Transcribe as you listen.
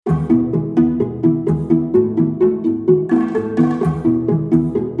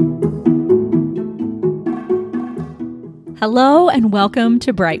Hello and welcome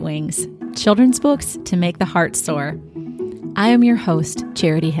to Bright Wings, children's books to make the heart soar. I am your host,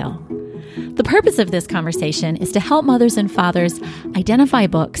 Charity Hill. The purpose of this conversation is to help mothers and fathers identify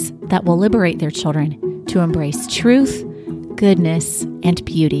books that will liberate their children to embrace truth, goodness, and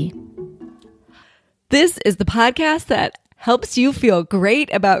beauty. This is the podcast that helps you feel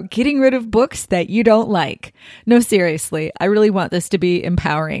great about getting rid of books that you don't like. No, seriously, I really want this to be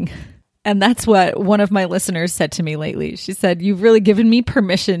empowering. And that's what one of my listeners said to me lately. She said, "You've really given me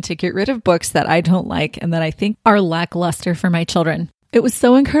permission to get rid of books that I don't like and that I think are lackluster for my children." It was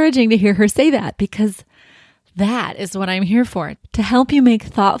so encouraging to hear her say that, because that is what I'm here for, to help you make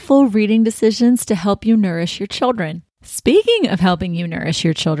thoughtful reading decisions to help you nourish your children. Speaking of helping you nourish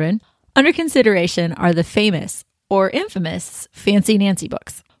your children, under consideration are the famous or infamous Fancy Nancy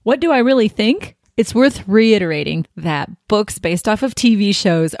books. What do I really think? It's worth reiterating that books based off of TV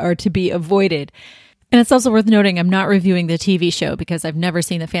shows are to be avoided. And it's also worth noting I'm not reviewing the TV show because I've never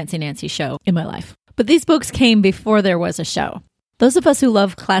seen the Fancy Nancy show in my life. But these books came before there was a show. Those of us who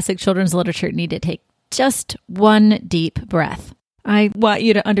love classic children's literature need to take just one deep breath. I want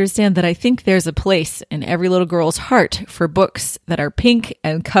you to understand that I think there's a place in every little girl's heart for books that are pink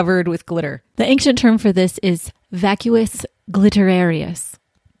and covered with glitter. The ancient term for this is vacuus glitterarius.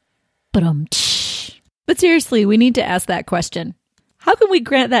 But seriously, we need to ask that question. How can we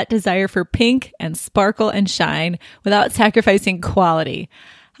grant that desire for pink and sparkle and shine without sacrificing quality?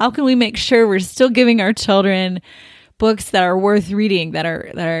 How can we make sure we're still giving our children books that are worth reading, that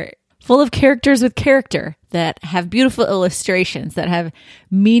are full of characters with character, that have beautiful illustrations, that have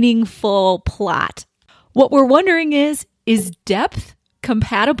meaningful plot? What we're wondering is depth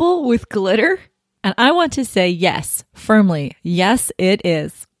compatible with glitter? And I want to say yes, firmly, yes, it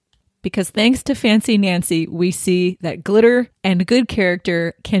is. Because thanks to Fancy Nancy, we see that glitter and good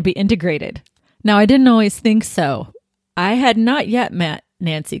character can be integrated. Now, I didn't always think so. I had not yet met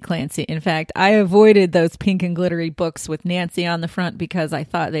Nancy Clancy. In fact, I avoided those pink and glittery books with Nancy on the front because I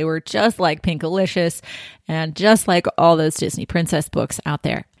thought they were just like Pinkalicious and just like all those Disney princess books out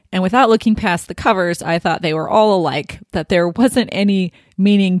there. And without looking past the covers, I thought they were all alike, that there wasn't any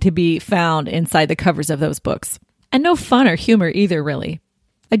meaning to be found inside the covers of those books. And no fun or humor either, really.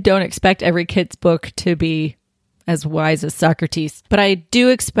 I don't expect every kid's book to be as wise as Socrates, but I do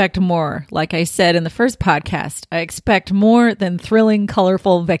expect more. Like I said in the first podcast, I expect more than thrilling,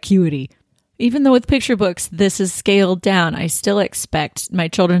 colorful vacuity. Even though with picture books, this is scaled down, I still expect my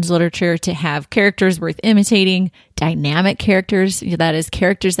children's literature to have characters worth imitating, dynamic characters, that is,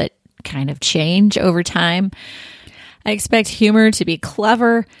 characters that kind of change over time. I expect humor to be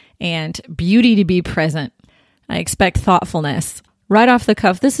clever and beauty to be present. I expect thoughtfulness. Right off the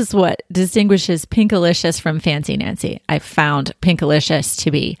cuff, this is what distinguishes Pinkalicious from Fancy Nancy. I found Pinkalicious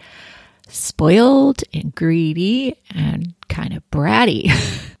to be spoiled and greedy and kind of bratty.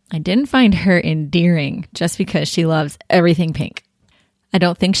 I didn't find her endearing just because she loves everything pink. I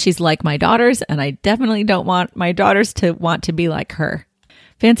don't think she's like my daughters, and I definitely don't want my daughters to want to be like her.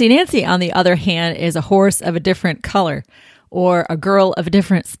 Fancy Nancy, on the other hand, is a horse of a different color or a girl of a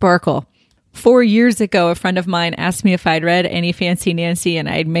different sparkle. 4 years ago, a friend of mine asked me if I'd read any Fancy Nancy, and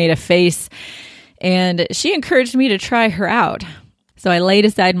I'd made a face, and she encouraged me to try her out. So I laid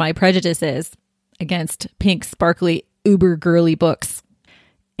aside my prejudices against pink, sparkly, uber girly books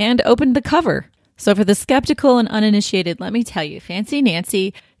and opened the cover. So for the skeptical and uninitiated, let me tell you, Fancy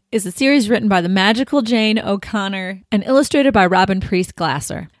Nancy is a series written by the magical Jane O'Connor and illustrated by Robin Priest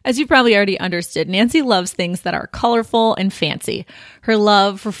Glasser. As you probably already understood, Nancy loves things that are colorful and fancy. Her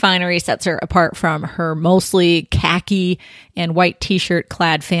love for finery sets her apart from her mostly khaki and white t-shirt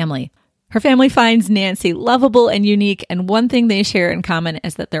clad family. Her family finds Nancy lovable and unique, and one thing they share in common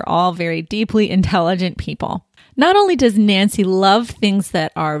is that they're all very deeply intelligent people. Not only does Nancy love things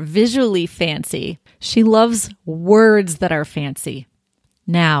that are visually fancy, she loves words that are fancy.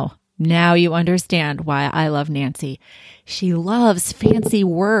 Now you understand why I love Nancy. She loves fancy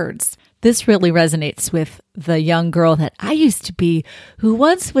words. This really resonates with the young girl that I used to be, who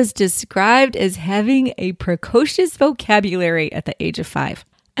once was described as having a precocious vocabulary at the age of 5.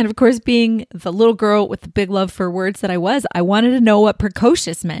 And of course, being the little girl with the big love for words that I was, I wanted to know what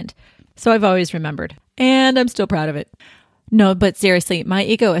precocious meant. So I've always remembered, and I'm still proud of it. No, but seriously, my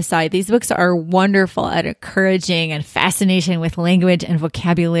ego aside, these books are wonderful at encouraging and fascination with language and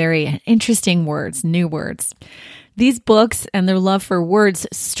vocabulary and interesting words, new words. These books and their love for words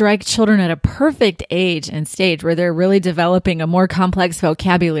strike children at a perfect age and stage where they're really developing a more complex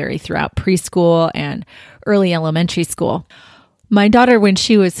vocabulary throughout preschool and early elementary school. My daughter, when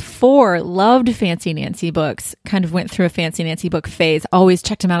she was 4, loved Fancy Nancy books, kind of went through a Fancy Nancy book phase, always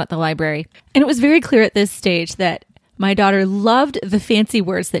checked them out at the library. And it was very clear at this stage that My daughter loved the fancy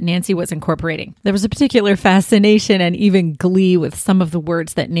words that Nancy was incorporating. There was a particular fascination and even glee with some of the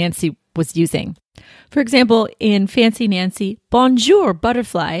words that Nancy was using. For example, in Fancy Nancy, bonjour,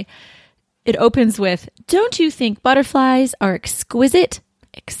 butterfly, it opens with, don't you think butterflies are exquisite?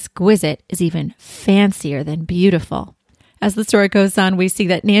 Exquisite is even fancier than beautiful. As the story goes on, we see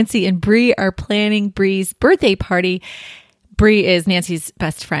that Nancy and Bree are planning Bree's birthday party. Bree is Nancy's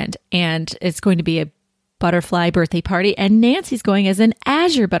best friend, and it's going to be a butterfly birthday party, and Nancy's going as an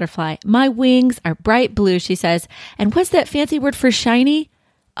azure butterfly. My wings are bright blue, she says. And what's that fancy word for shiny?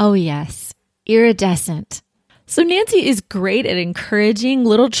 Oh, yes, iridescent. So Nancy is great at encouraging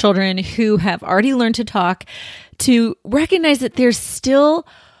little children who have already learned to talk to recognize that there's still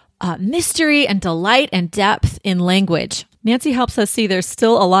mystery and delight and depth in language. Nancy helps us see there's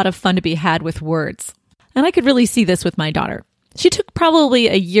still a lot of fun to be had with words. And I could really see this with my daughter. She took probably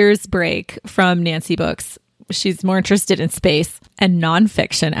a year's break from Nancy books. She's more interested in space and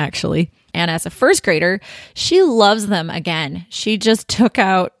nonfiction, actually. And as a first grader, she loves them again. She just took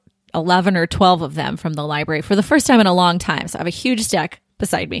out 11 or 12 of them from the library for the first time in a long time. So I have a huge stack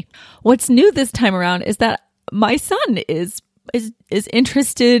beside me. What's new this time around is that my son is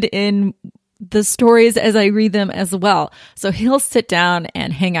interested in the stories as I read them as well. So he'll sit down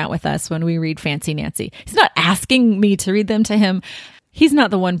and hang out with us when we read Fancy Nancy. He's not asking me to read them to him. He's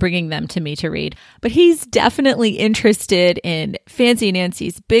not the one bringing them to me to read, but he's definitely interested in Fancy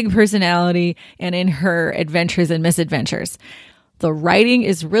Nancy's big personality and in her adventures and misadventures. The writing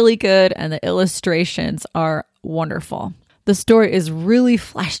is really good and the illustrations are wonderful. The story is really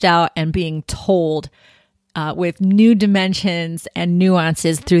fleshed out and being told with new dimensions and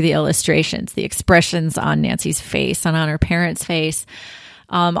nuances through the illustrations, the expressions on Nancy's face and on her parents' face,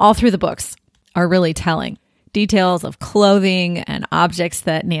 all through the books are really telling. Details of clothing and objects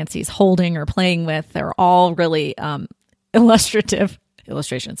that Nancy's holding or playing with, they're all really illustrative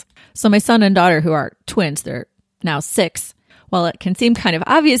illustrations. So my son and daughter, who are twins, they're now 6. While it can seem kind of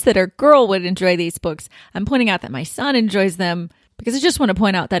obvious that our girl would enjoy these books, I'm pointing out that my son enjoys them because I just want to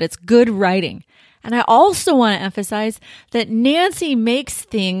point out that it's good writing. And I also want to emphasize that Nancy makes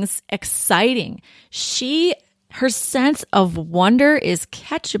things exciting. Her sense of wonder is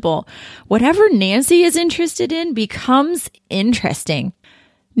catchable. Whatever Nancy is interested in becomes interesting.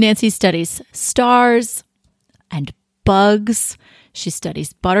 Nancy studies stars and bugs. She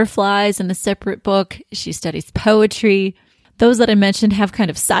studies butterflies in a separate book. She studies poetry. Those that I mentioned have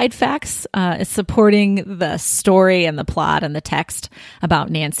kind of side facts supporting the story and the plot and the text about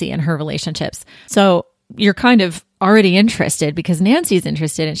Nancy and her relationships. So you're kind of already interested because Nancy's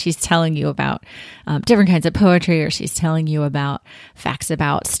interested and she's telling you about different kinds of poetry, or she's telling you about facts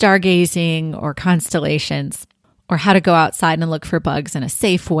about stargazing or constellations, or how to go outside and look for bugs in a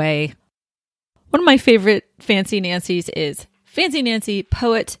safe way. One of my favorite Fancy Nancy's is Fancy Nancy,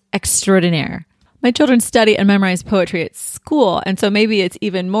 Poet Extraordinaire. My children study and memorize poetry at school, and so maybe it's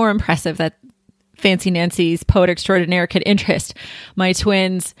even more impressive that Fancy Nancy's Poet Extraordinaire could interest my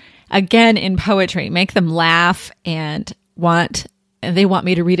twins again in poetry, make them laugh, and they want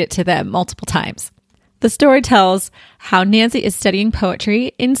me to read it to them multiple times. The story tells how Nancy is studying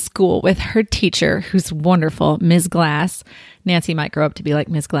poetry in school with her teacher, who's wonderful, Ms. Glass. Nancy might grow up to be like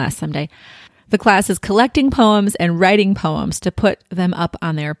Ms. Glass someday. The class is collecting poems and writing poems to put them up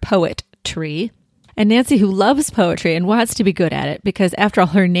on their poet tree. And Nancy, who loves poetry and wants to be good at it, because after all,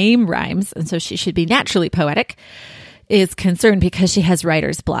 her name rhymes, and so she should be naturally poetic, is concerned because she has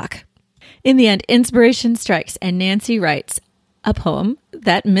writer's block. In the end, inspiration strikes, and Nancy writes a poem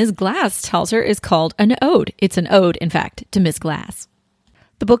that Ms. Glass tells her is called an ode. It's an ode, in fact, to Ms. Glass.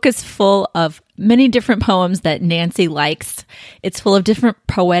 The book is full of many different poems that Nancy likes. It's full of different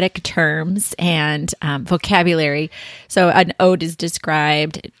poetic terms and vocabulary. So an ode is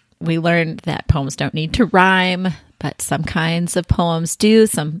described. We learned that poems don't need to rhyme, but some kinds of poems do.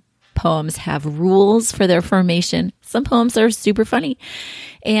 Some poems have rules for their formation. Some poems are super funny.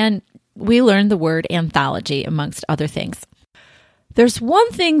 And we learned the word anthology, amongst other things. There's one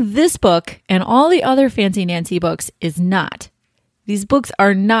thing this book and all the other Fancy Nancy books is not. These books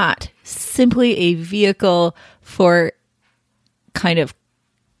are not simply a vehicle for kind of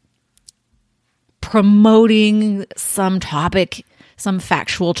promoting some topic, some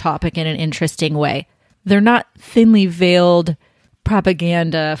factual topic in an interesting way. They're not thinly veiled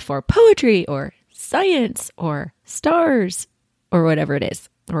propaganda for poetry or science or stars or whatever it is,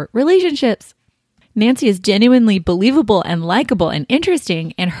 or relationships. Nancy is genuinely believable and likable and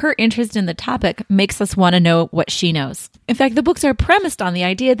interesting, and her interest in the topic makes us want to know what she knows. In fact, the books are premised on the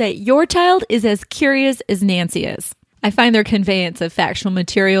idea that your child is as curious as Nancy is. I find their conveyance of factual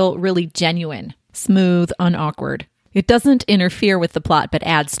material really genuine, smooth, unawkward. It doesn't interfere with the plot, but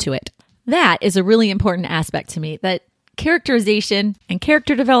adds to it. That is a really important aspect to me, that characterization and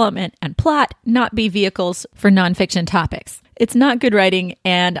character development and plot not be vehicles for nonfiction topics. It's not good writing,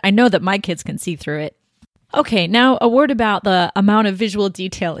 and I know that my kids can see through it. Okay, now a word about the amount of visual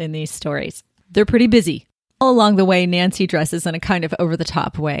detail in these stories. They're pretty busy. All along the way, Nancy dresses in a kind of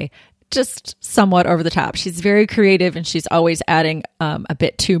over-the-top way. Just somewhat over the top. She's very creative, and she's always adding a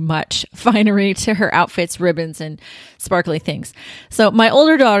bit too much finery to her outfits, ribbons, and sparkly things. So my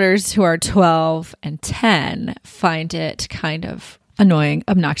older daughters, who are 12 and 10, find it kind of annoying,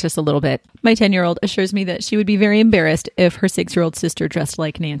 obnoxious a little bit. My 10-year-old assures me that she would be very embarrassed if her 6-year-old sister dressed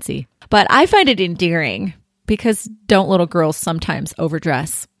like Nancy. But I find it endearing, because don't little girls sometimes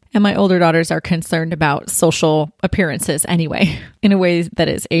overdress? And my older daughters are concerned about social appearances anyway, in a way that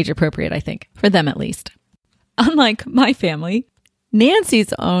is age appropriate, I think, for them at least. Unlike my family,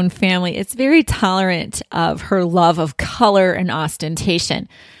 Nancy's own family is very tolerant of her love of color and ostentation.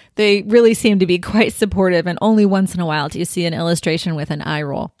 They really seem to be quite supportive, and only once in a while do you see an illustration with an eye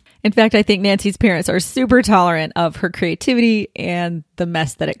roll. In fact, I think Nancy's parents are super tolerant of her creativity and the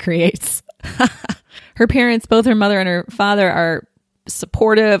mess that it creates. Her parents, both her mother and her father, are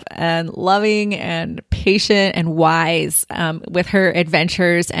supportive and loving and patient and wise with her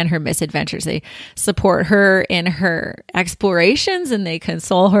adventures and her misadventures. They support her in her explorations, and they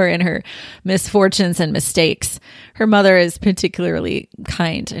console her in her misfortunes and mistakes. Her mother is particularly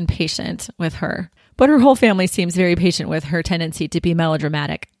kind and patient with her, but her whole family seems very patient with her tendency to be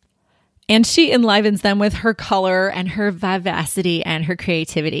melodramatic. And she enlivens them with her color and her vivacity and her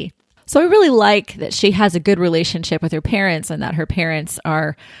creativity. So I really like that she has a good relationship with her parents, and that her parents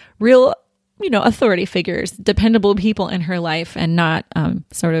are real, authority figures, dependable people in her life, and not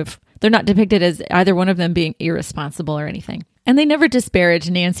they're not depicted as either one of them being irresponsible or anything. And they never disparage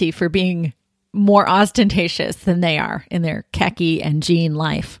Nancy for being more ostentatious than they are in their khaki and jean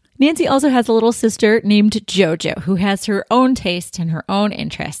life. Nancy also has a little sister named JoJo, who has her own taste and her own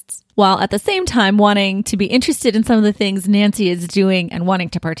interests, while at the same time wanting to be interested in some of the things Nancy is doing and wanting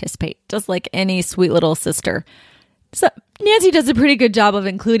to participate, just like any sweet little sister. So Nancy does a pretty good job of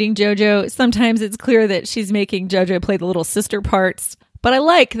including JoJo. Sometimes it's clear that she's making JoJo play the little sister parts, but I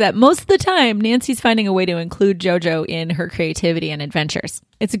like that most of the time Nancy's finding a way to include JoJo in her creativity and adventures.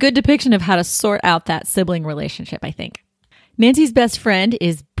 It's a good depiction of how to sort out that sibling relationship, I think. Nancy's best friend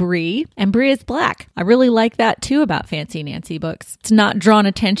is Bree, and Bree is black. I really like that too about Fancy Nancy books. It's not drawn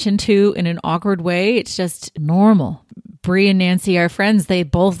attention to in an awkward way. It's just normal. Bree and Nancy are friends. They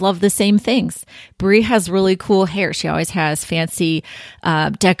both love the same things. Bree has really cool hair. She always has fancy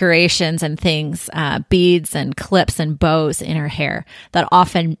decorations and things, beads and clips and bows in her hair that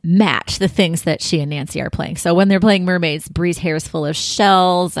often match the things that she and Nancy are playing. So when they're playing mermaids, Bree's hair is full of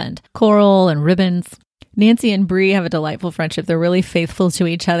shells and coral and ribbons. Nancy and Bree have a delightful friendship. They're really faithful to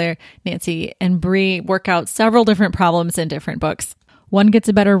each other. Nancy and Bree work out several different problems in different books. One gets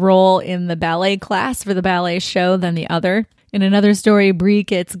a better role in the ballet class for the ballet show than the other. In another story, Bree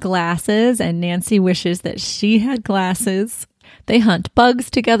gets glasses, and Nancy wishes that she had glasses. They hunt bugs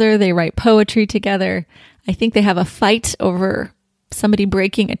together. They write poetry together. I think they have a fight over somebody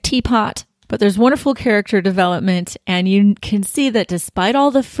breaking a teapot. But there's wonderful character development, and you can see that despite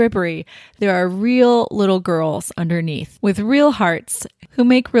all the frippery, there are real little girls underneath with real hearts who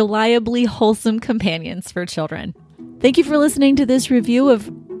make reliably wholesome companions for children. Thank you for listening to this review of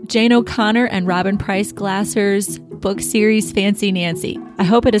Jane O'Connor and Robin Price Glasser's book series Fancy Nancy. I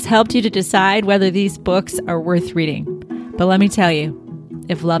hope it has helped you to decide whether these books are worth reading. But let me tell you,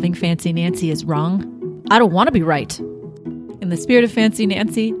 if loving Fancy Nancy is wrong, I don't want to be right. In the spirit of Fancy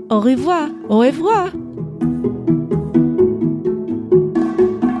Nancy, au revoir, au revoir.